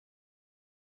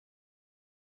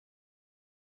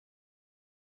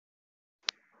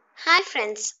Hi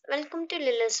friends, welcome to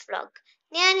ലുലുസ് vlog.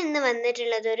 ഞാൻ ഇന്ന്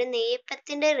വന്നിട്ടുള്ളത് ഒരു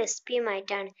നെയ്യപ്പത്തിൻ്റെ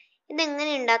റെസിപ്പിയുമായിട്ടാണ്.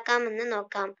 ഇതെങ്ങനെ ഉണ്ടാക്കാമെന്ന്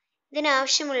നോക്കാം.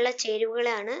 ഇതിനാവശ്യമുള്ള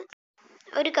ചേരുവകളാണ്: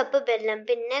 ഒരു കപ്പ് വെല്ലം,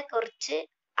 പിന്നെ കുറച്ച്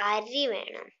അരി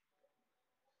വേണം,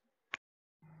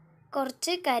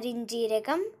 കുറച്ച്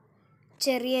കരിഞ്ജീരകം,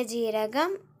 ചെറിയ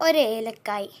ജീരകം, ഒരു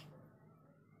ഏലക്കായ്,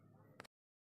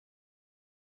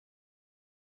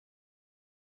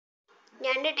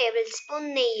 2 ടേബിൾ സ്പൂൺ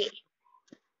നെയ്യ്.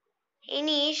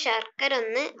 ഇനി ഈ ശർക്കര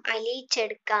ഒന്ന്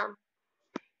അലിയിച്ചെടുക്കാം.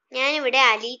 ഞാനിവിടെ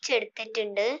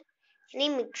അലിയിച്ചെടുത്തിട്ടുണ്ട്. ഇനി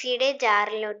മിക്സിയുടെ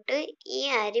ജാറിലോട്ട് ഈ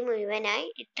അരി മുഴുവനായി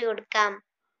ഇട്ട് കൊടുക്കാം.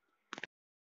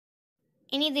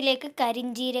 ഇനി ഇതിലേക്ക്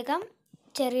കരിഞ്ജീരകം,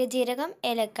 ചെറിയ ജീരകം,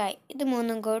 ഏലക്കായ് ഇത്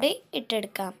മൂന്നും കൂടി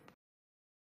ഇട്ടെടുക്കാം.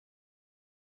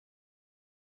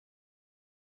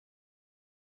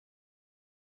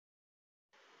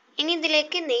 ഇനി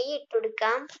ഇതിലേക്ക് നെയ്യ്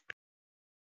ഇട്ടുകൊടുക്കാം.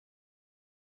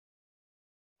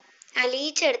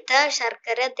 അലിയിച്ചെടുത്ത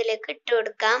ശർക്കര ഇതിലേക്ക് ഇട്ട്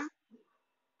കൊടുക്കാം.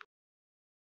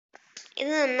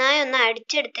 ഇത് നന്നായി ഒന്ന്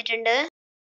അടിച്ചെടുത്തിട്ടുണ്ട്.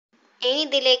 ഇനി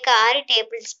ഇതിലേക്ക് 6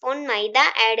 ടേബിൾ സ്പൂൺ മൈദ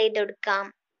ആഡ് ചെയ്ത് കൊടുക്കാം.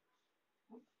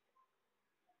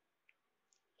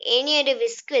 ഇനി ഒരു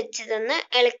വിസ്ക് വെച്ചതൊന്ന്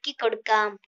ഇളക്കി കൊടുക്കാം.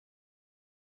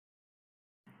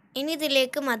 ഇനി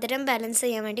ഇതിലേക്ക് മധുരം ബാലൻസ്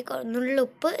ചെയ്യാൻ വേണ്ടി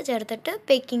നുള്ളുപ്പ് ചേർത്തിട്ട്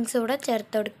ബേക്കിംഗ് സോഡ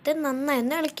ചേർത്ത് കൊടുത്ത് നന്നായി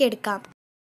ഒന്ന് ഇളക്കിയെടുക്കാം.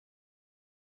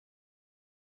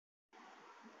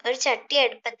 ഒരു ചട്ടി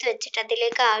അടുപ്പത്ത് വെച്ചിട്ട്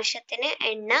അതിലേക്ക് ആവശ്യത്തിന്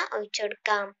എണ്ണ ഒഴിച്ചു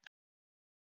കൊടുക്കാം.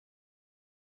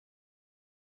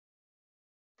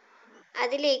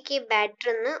 അതിലേക്ക് ബാറ്റർ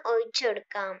ഒന്ന് ഒഴിച്ചു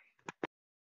കൊടുക്കാം.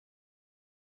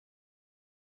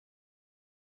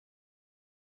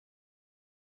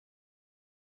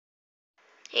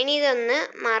 ഇനി ഇതൊന്ന്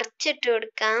മറിച്ചിട്ട്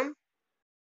കൊടുക്കാം.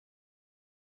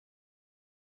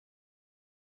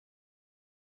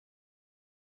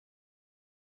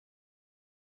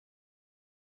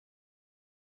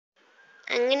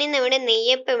 അങ്ങനെ നമ്മുടെ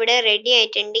നെയ്യപ്പം ഇവിടെ റെഡി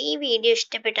ആയിട്ടുണ്ട്. ഈ വീഡിയോ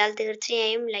ഇഷ്ടപ്പെട്ടാൽ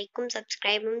തീർച്ചയായും ലൈക്കും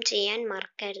സബ്സ്ക്രൈബും ചെയ്യാൻ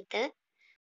മറക്കരുത്.